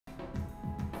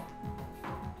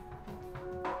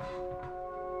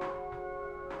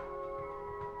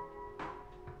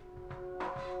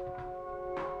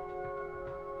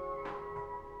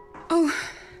No.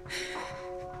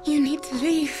 You need to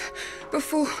leave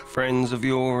before... Friends of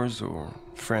yours or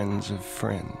friends of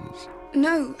friends?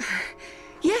 No.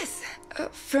 Yes.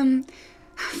 From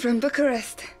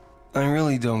Bucharest. I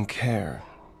really don't care.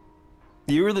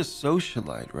 You're the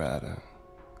socialite, Rada.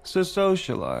 So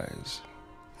socialize.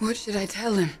 What should I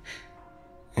tell him?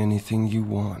 Anything you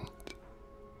want.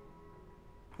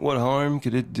 What harm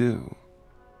could it do?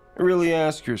 Really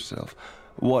ask yourself,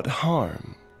 what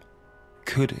harm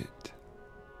could it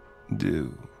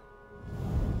do?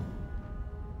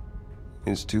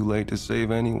 It's too late to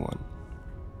save anyone.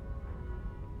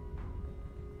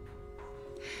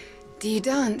 Do you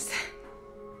dance?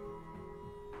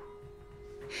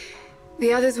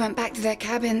 The others went back to their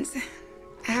cabins.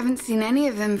 I haven't seen any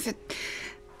of them for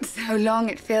so long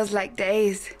it feels like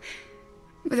days.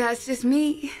 But that's just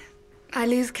me. I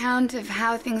lose count of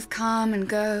how things come and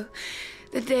go.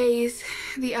 The days,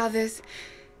 the others,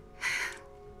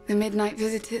 the midnight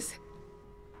visitors.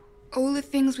 All the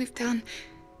things we've done.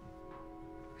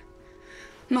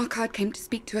 Markard came to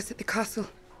speak to us at the castle.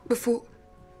 Before.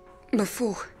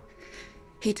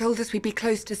 He told us we'd be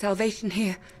close to salvation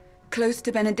here. Close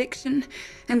to benediction,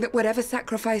 and that whatever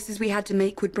sacrifices we had to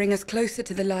make would bring us closer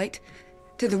to the light,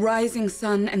 to the rising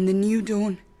sun and the new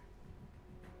dawn.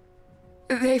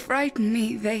 They frighten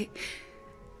me.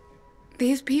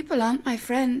 These people aren't my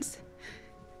friends.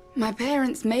 My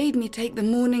parents made me take the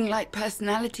Morninglight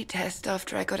personality test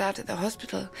after I got out of the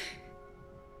hospital.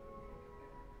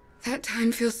 That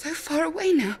time feels so far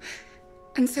away now,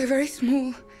 and so very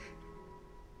small.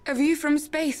 A view from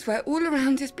space where all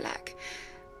around is black.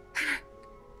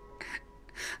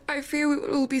 I fear we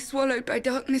will all be swallowed by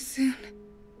darkness soon.